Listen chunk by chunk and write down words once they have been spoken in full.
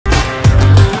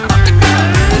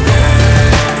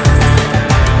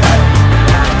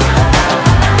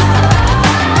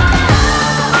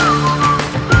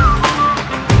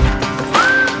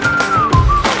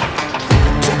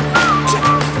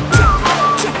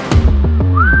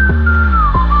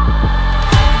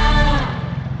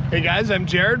guys, I'm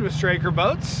Jared with Stryker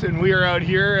Boats, and we are out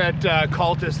here at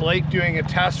Cultus Lake doing a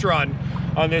test run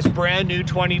on this brand new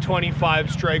 2025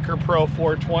 Stryker Pro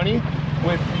 420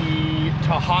 with the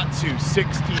Tohatsu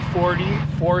 6040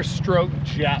 4-stroke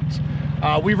jet.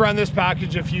 We've run this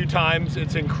package a few times.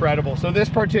 It's incredible. So this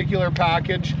particular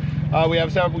package, we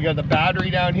got the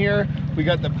battery down here, we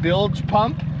got the bilge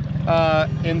pump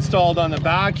installed on the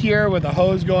back here with a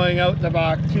hose going out the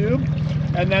back tube.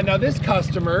 And then now this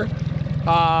customer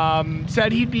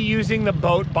said he'd be using the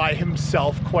boat by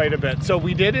himself quite a bit. So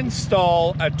we did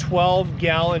install a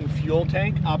 12-gallon fuel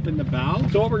tank up in the bow.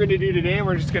 So what we're gonna do today,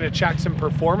 we're just gonna check some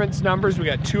performance numbers. We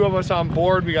got 2 of us on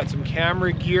board, we got some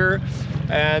camera gear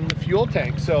and the fuel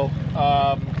tank. So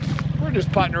we're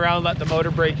just putting around, let the motor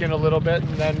break in a little bit,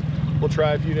 and then we'll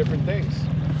try a few different things.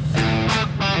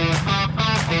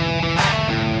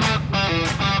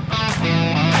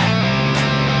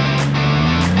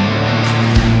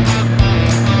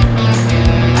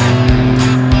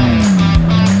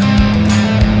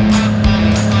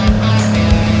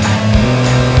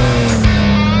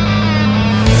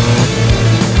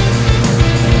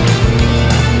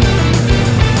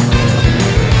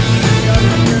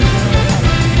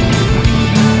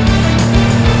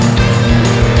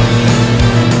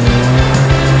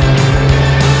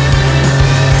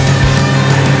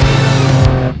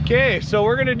 So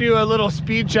we're gonna do a little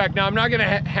speed check. Now I'm not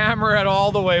gonna hammer it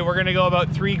all the way. We're gonna go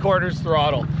about 3/4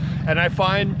 throttle. And I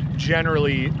find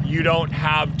generally you don't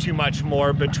have too much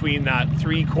more between that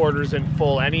 3/4 and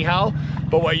full anyhow.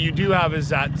 But what you do have is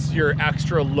that's your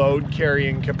extra load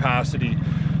carrying capacity.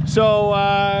 So,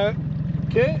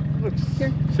 okay, looks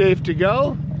safe to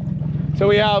go. So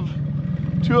we have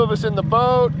 2 of us in the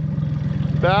boat,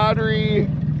 battery,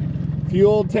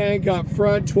 fuel tank up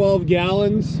front, 12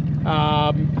 gallons.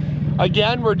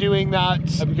 Again, we're doing that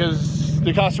because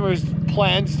the customer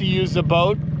plans to use the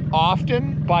boat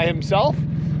often by himself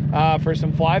for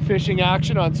some fly fishing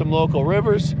action on some local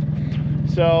rivers.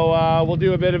 So we'll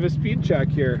do a bit of a speed check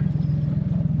here.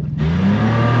 Oh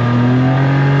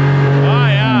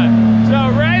yeah, so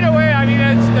right away, I mean,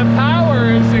 the power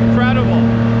is incredible.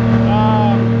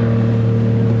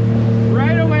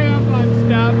 Right away up on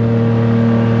step.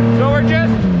 So we're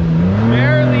just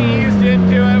barely eased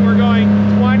into it. We're going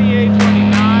 28, 29.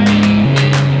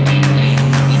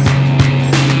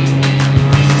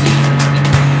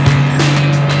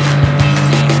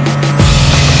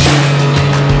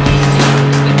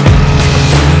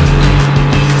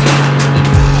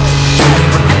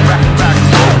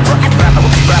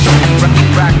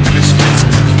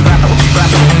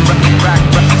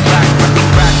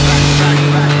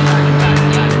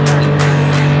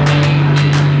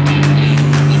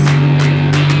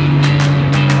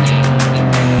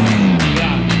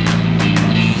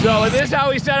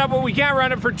 We set up, but we can't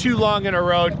run it for too long in a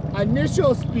road.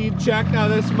 Initial speed check. Now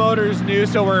this motor is new,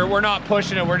 so we're not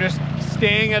pushing it. We're just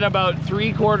staying at about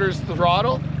 3/4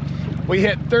 throttle. We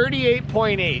hit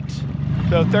 38.8,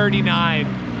 so 39.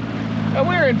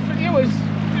 And it was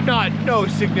no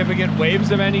significant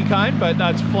waves of any kind, but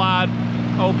that's flat,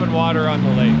 open water on the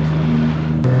lake.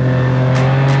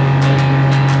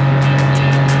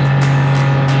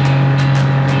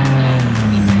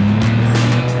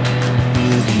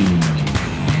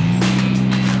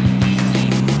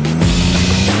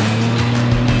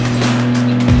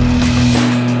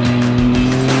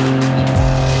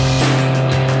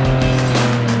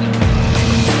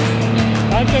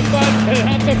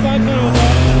 That's a fun little one.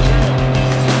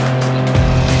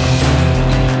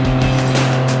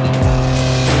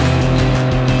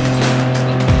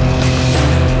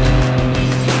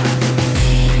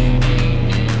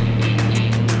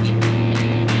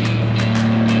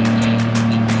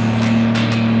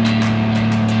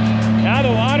 Yeah,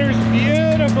 the water's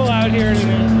beautiful out here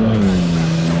today.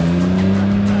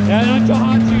 Yeah, that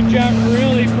Tohatsu jet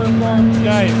really performs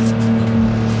nice.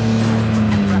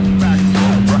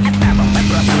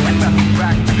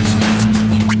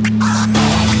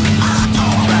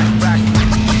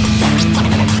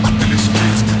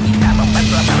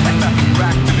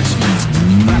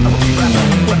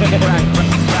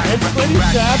 It's pretty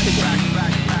snappy.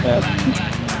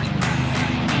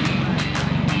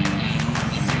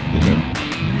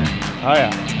 Oh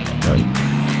yeah.